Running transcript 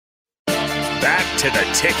back to The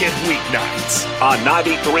Ticket weeknights on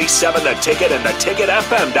 93.7 The Ticket and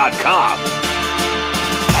theticketfm.com.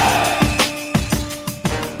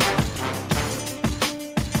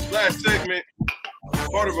 Last segment,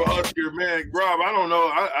 part of a Husker, man. Rob, I don't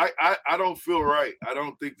know. I don't feel right. I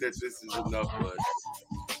don't think that this is enough, but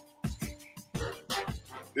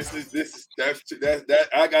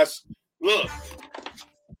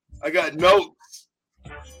I got notes.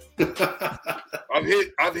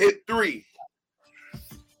 I've hit 3.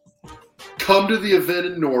 Come to the event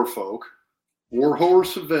in Norfolk,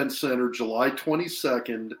 Warhorse Event Center, July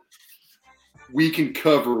 22nd. We can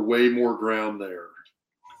cover way more ground there.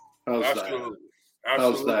 How's Absolutely. that?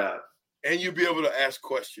 How's that? And you'll be able to ask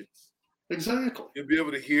questions. Exactly. You'll be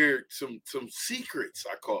able to hear some secrets,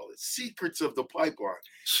 I call it, secrets of the pipeline.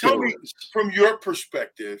 Stories. Tell me, from your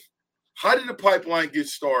perspective, how did the pipeline get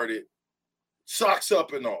started? Socks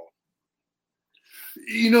up and all.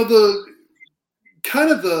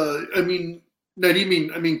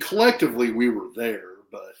 Collectively we were there,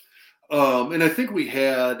 but and I think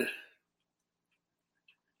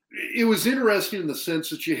it was interesting in the sense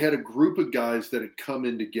that you had a group of guys that had come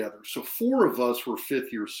in together. So 4 of us were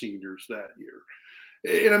fifth-year seniors that year.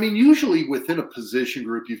 And usually within a position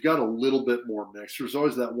group, you've got a little bit more mix. There's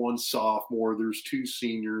always that one sophomore, there's 2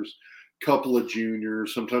 seniors, couple of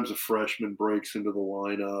juniors, sometimes a freshman breaks into the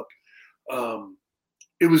lineup.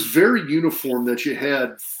 It was very uniform that you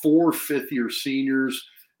had 4 fifth-year seniors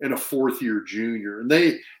and a 4th-year junior. And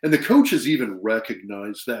the coaches even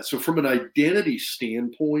recognized that. So from an identity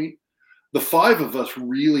standpoint, the 5 of us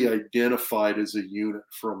really identified as a unit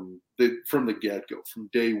from the get-go, from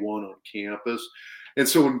day one on campus. And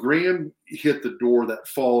so when Graham hit the door that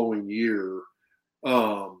following year,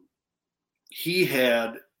 he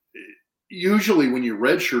had – usually when you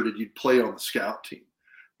redshirted, you'd play on the scout team.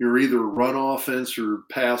 You're either run offense or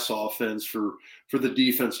pass offense for the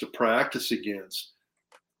defense to practice against.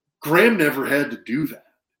 Graham never had to do that.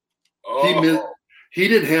 He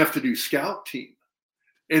didn't have to do scout team.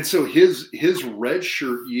 And so his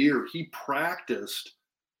redshirt year, he practiced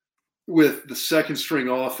with the second string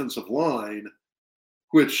offensive line,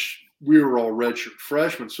 which we were all redshirt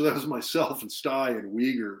freshmen. So that was myself and Sty and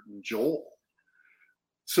Uyghur and Joel.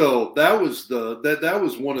 So that was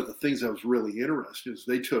one of the things that was really interesting is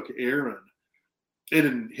they took Aaron, and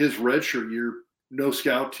in his redshirt year, no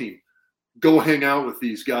scout team. Go hang out with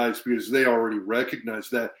these guys because they already recognize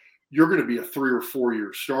that you're going to be a 3 or 4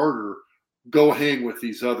 year starter. Go hang with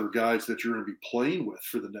these other guys that you're going to be playing with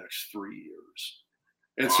for the next 3 years.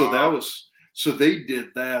 And so they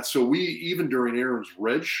did that. So we, even during Aaron's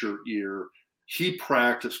redshirt year, he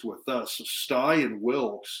practiced with us. So Sty and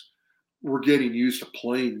Wilkes were getting used to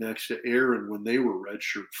playing next to Aaron when they were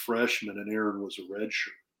redshirt freshmen and Aaron was a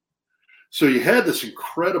redshirt. So you had this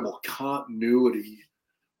incredible continuity.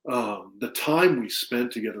 The time we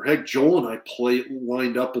spent together. Heck, Joel and I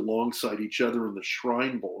lined up alongside each other in the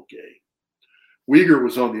Shrine Bowl game. Uyghur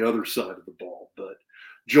was on the other side of the ball, but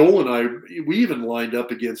Joel and we even lined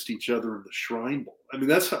up against each other in the Shrine Bowl.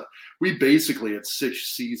 That's how we basically had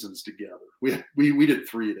 6 seasons together. We did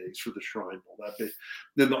 3 days for the Shrine Bowl that day.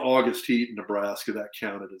 Then the August heat in Nebraska, that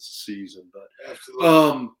counted as a season. But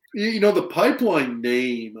absolutely. The pipeline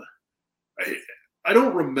name, I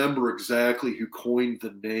don't remember exactly who coined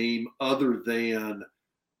the name other than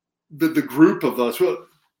the group of us. Well,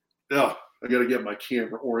 I got to get my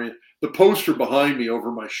camera oriented. The poster behind me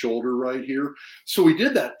over my shoulder right here. So we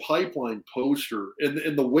did that pipeline poster,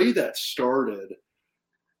 and the way that started,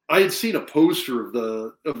 I had seen a poster of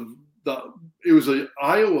it was an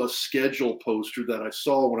Iowa schedule poster that I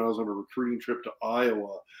saw when I was on a recruiting trip to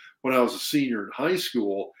Iowa when I was a senior in high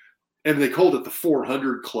school. And they called it the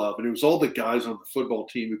 400 Club. And it was all the guys on the football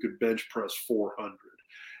team who could bench press 400.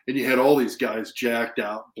 And you had all these guys jacked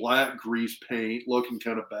out, black grease paint, looking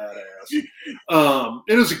kind of badass.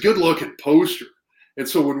 It was a good-looking poster. And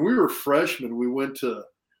so when we were freshmen, we went to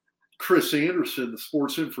Chris Anderson, the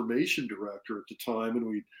sports information director at the time, and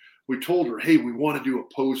we told her, hey, we want to do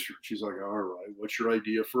a poster. She's like, all right, what's your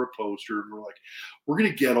idea for a poster? And we're like, we're going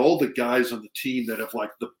to get all the guys on the team that have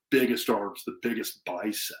like the biggest arms, the biggest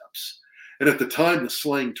biceps. And at the time, the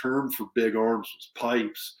slang term for big arms was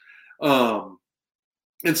pipes.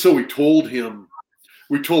 And so we told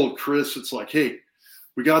Chris, it's like, hey,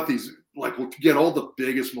 we got these, like, we'll get all the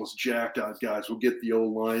biggest, most jacked out guys. We'll get the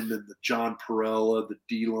O-lineman, the John Perella, the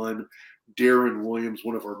D-lineman, Darren Williams,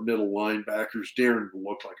 one of our middle linebackers. Darren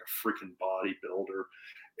looked like a freaking bodybuilder.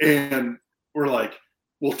 And we're like,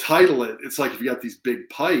 we'll title it. It's like if you got these big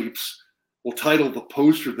pipes, we'll title the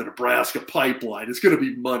poster the Nebraska Pipeline. It's going to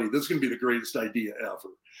be money. This is going to be the greatest idea ever.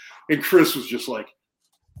 And Chris was just like,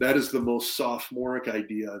 That is the most sophomoric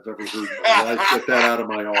idea I've ever heard in my life. Get that out of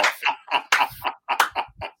my office.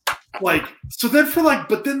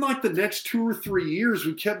 But then the next 2 or 3 years,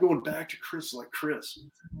 we kept going back to Chris,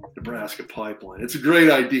 Nebraska pipeline. It's a great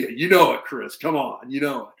idea. You know it, Chris. Come on, you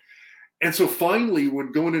know it. And so finally,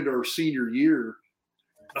 when going into our senior year,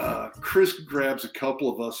 Chris grabs a couple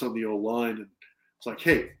of us on the O-line and it's like,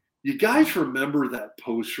 hey, you guys remember that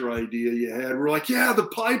poster idea you had? We're like, yeah, the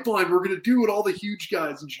pipeline. We're going to do it, all the huge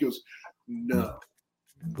guys. And she goes, no.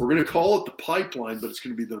 We're going to call it the pipeline, but it's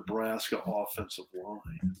going to be the Nebraska offensive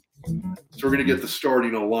line. So we're going to get the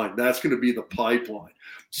starting O-line. That's going to be the pipeline.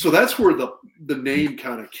 So that's where the name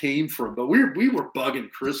kind of came from. But we were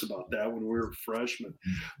bugging Chris about that when we were freshmen.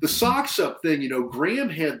 The socks up thing, Graham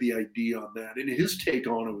had the idea on that, and his take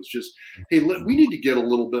on it was just, hey, we need to get a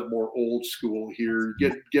little bit more old school here,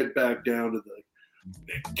 get back down to the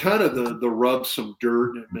kind of the rub some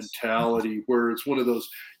dirt mentality, where it's one of those,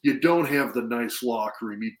 you don't have the nice locker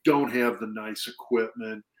room, you don't have the nice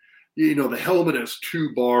equipment. The helmet has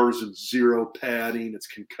 2 bars and 0 padding. It's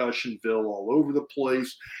Concussionville all over the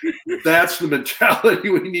place. That's the mentality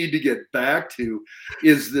we need to get back to,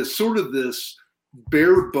 is this sort of this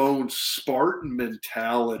bare bones Spartan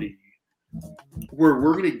mentality where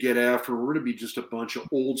we're going to get after, we're going to be just a bunch of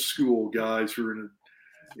old school guys who are going to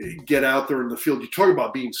get out there in the field. You talk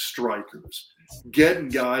about being strikers, getting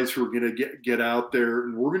guys who are going to get out there,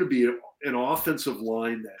 and we're going to be an offensive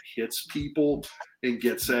line that hits people and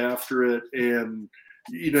gets after it. And,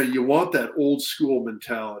 you want that old school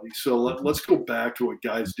mentality. So let's go back to what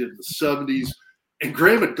guys did in the 70s. And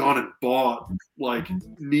Graham had gone and bought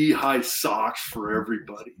knee-high socks for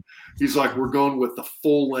everybody. He's like, we're going with the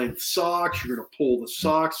full-length socks. You're going to pull the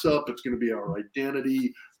socks up. It's going to be our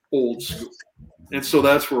identity, old school. And so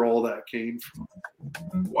that's where all that came from.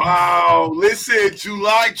 Wow. Listen,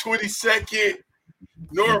 July 22nd,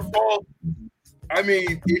 Norfolk. I mean,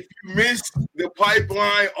 if you missed the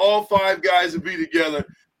pipeline, all 5 guys will be together.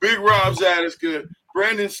 Big Rob Zadiska,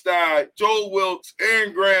 Brandon Stein, Joel Wilkes,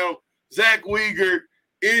 Aaron Graham, Zach Wiegert.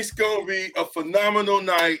 It's going to be a phenomenal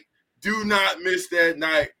night. Do not miss that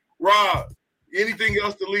night. Rob, anything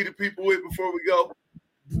else to lead the people with before we go?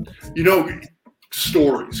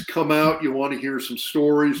 Stories. Come out. You want to hear some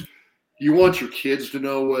stories. You want your kids to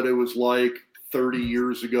know what it was like 30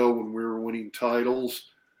 years ago when we were winning titles.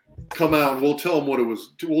 Come out and we'll tell them what it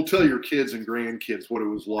was. We'll tell your kids and grandkids what it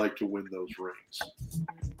was like to win those rings.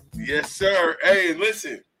 Yes, sir. Hey,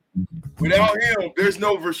 listen, without him, there's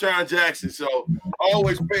no Vershawn Jackson. So I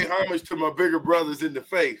always pay homage to my bigger brothers in the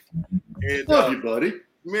faith. And, love you, buddy.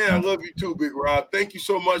 Man, I love you too, Big Rob. Thank you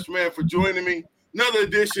so much, man, for joining me. Another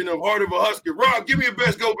edition of Heart of a Husker. Rob, give me a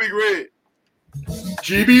best go, Big Red.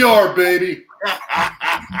 GBR, baby.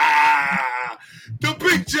 The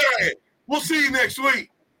Big Giant. We'll see you next week.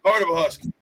 Heart of a Husker.